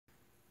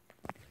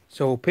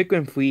So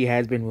Pikmin 3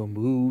 has been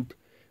removed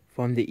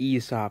from the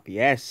eshop.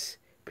 Yes,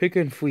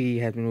 Pikmin 3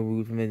 has been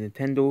removed from the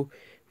Nintendo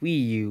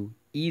Wii U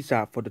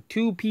eshop for the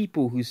two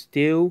people who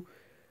still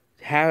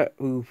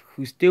who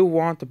still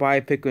want to buy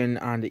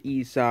Pikmin on the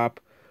eshop.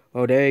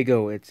 Oh, there you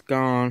go. It's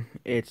gone.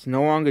 It's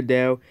no longer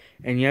there.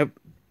 And yep,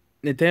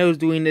 Nintendo's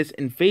doing this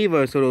in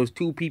favor so those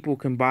two people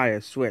can buy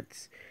a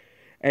Switch.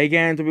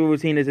 Again, some people are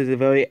seeing this as a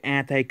very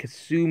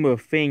anti-consumer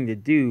thing to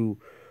do,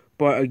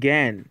 but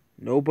again,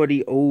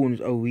 nobody owns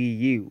a Wii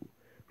U.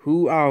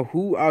 Who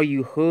are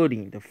you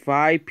hurting? The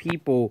 5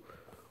 people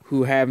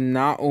who have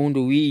not owned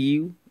a Wii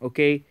U,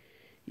 okay?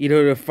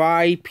 The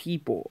 5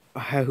 people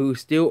who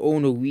still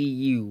own a Wii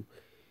U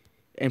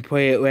and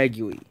play it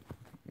regularly.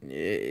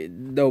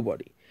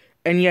 Nobody.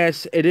 And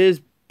yes, it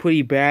is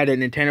pretty bad that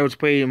Nintendo's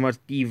pretty much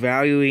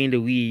devaluing the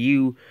Wii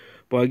U.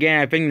 But again,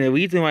 I think the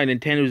reason why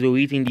Nintendo's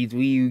releasing these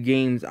Wii U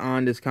games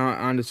on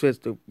the Switch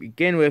to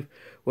begin with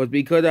was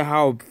because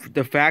of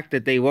the fact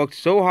that they worked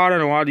so hard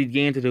on a lot of these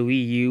games to the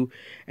Wii U,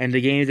 and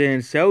the games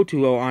didn't sell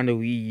too well on the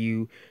Wii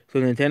U. So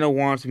Nintendo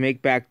wants to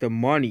make back the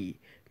money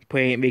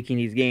making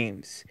these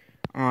games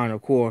on,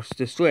 of course,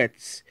 the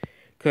Switch.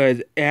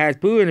 Because it has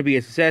proven to be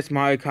a success.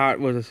 Mario Kart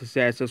was a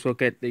success. Let's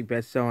look at the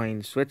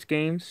best-selling Switch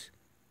games.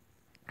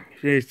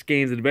 This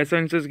game is the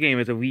best-selling Switch game.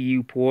 It's a Wii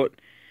U port.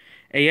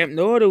 And yep,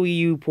 no other Wii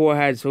U port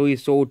has only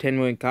sold 10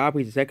 million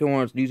copies. The second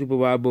one is New Super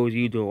Mario Bros.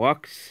 U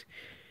Deluxe.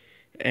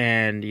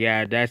 And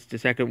yeah, that's the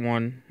second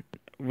one.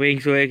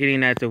 Link's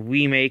Awakening, that's a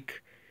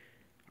remake.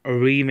 A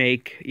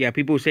remake. Yeah,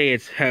 people say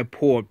it's a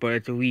port, but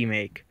it's a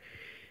remake.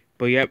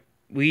 But yep,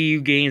 Wii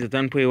U games have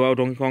done pretty well.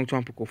 Donkey Kong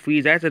Tropical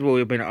Freeze, that's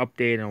really been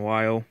updated in a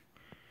while.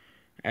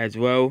 As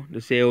well,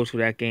 the sales for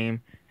that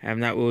game have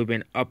not really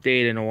been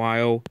updated in a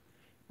while.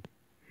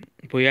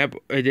 But yep,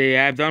 they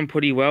have done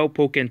pretty well.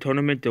 Pokken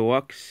Tournament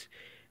Deluxe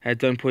has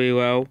done pretty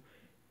well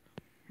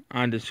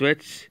on the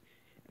Switch.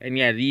 And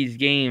yeah, these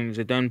games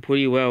have done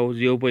pretty well.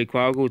 Xenoblade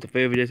Chronicles, the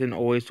favorite edition,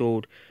 always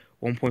sold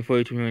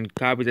 1.42 million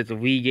copies. That's a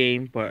Wii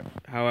game, but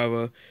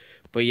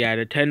yeah,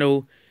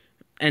 Nintendo.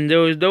 And there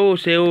was no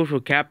sales for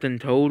Captain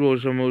Toad or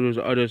some of those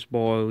other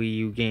small Wii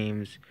U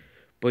games.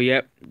 But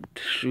yep,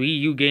 Wii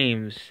U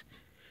games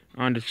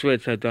on the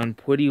Switch have done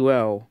pretty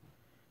well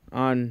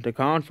on the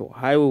console.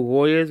 Hyrule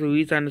Warriors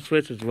released on the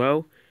Switch as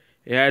well.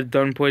 It has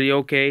done pretty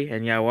okay,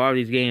 and yeah, a lot of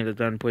these games have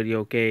done pretty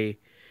okay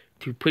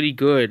to pretty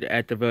good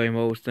at the very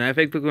most. And I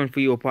think Pikmin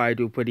 3 will probably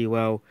do pretty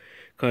well,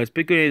 because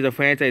Pikmin is a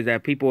franchise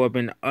that people has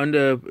been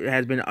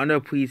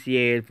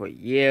underappreciated for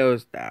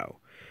years now.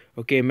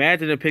 Okay,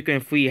 imagine if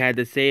Pikmin 3 had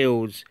the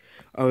sales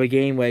of a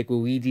game like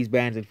Luigi's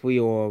Mansion 3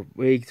 or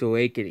Link's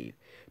Awakening.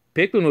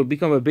 Pikmin would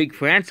become a big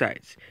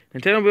franchise.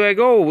 Nintendo will be like,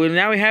 oh, well,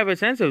 now we have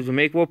incentives to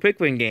make more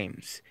Pikmin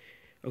games.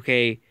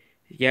 Okay,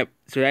 yep,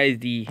 so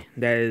that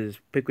is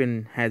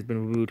Pikmin has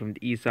been removed from the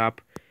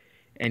eshop.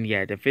 And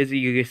yeah,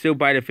 you can still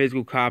buy the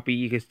physical copy,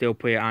 you can still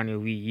play it on your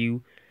Wii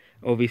U.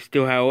 Or if you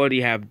still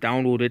already have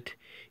downloaded it,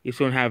 you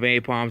still don't have any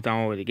problems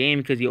downloading the game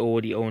because you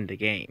already own the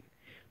game.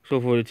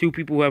 So for the 2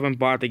 people who haven't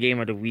bought the game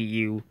on the Wii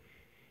U,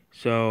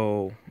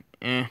 so,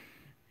 it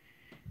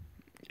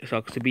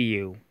sucks to be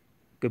you.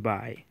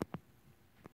 Goodbye.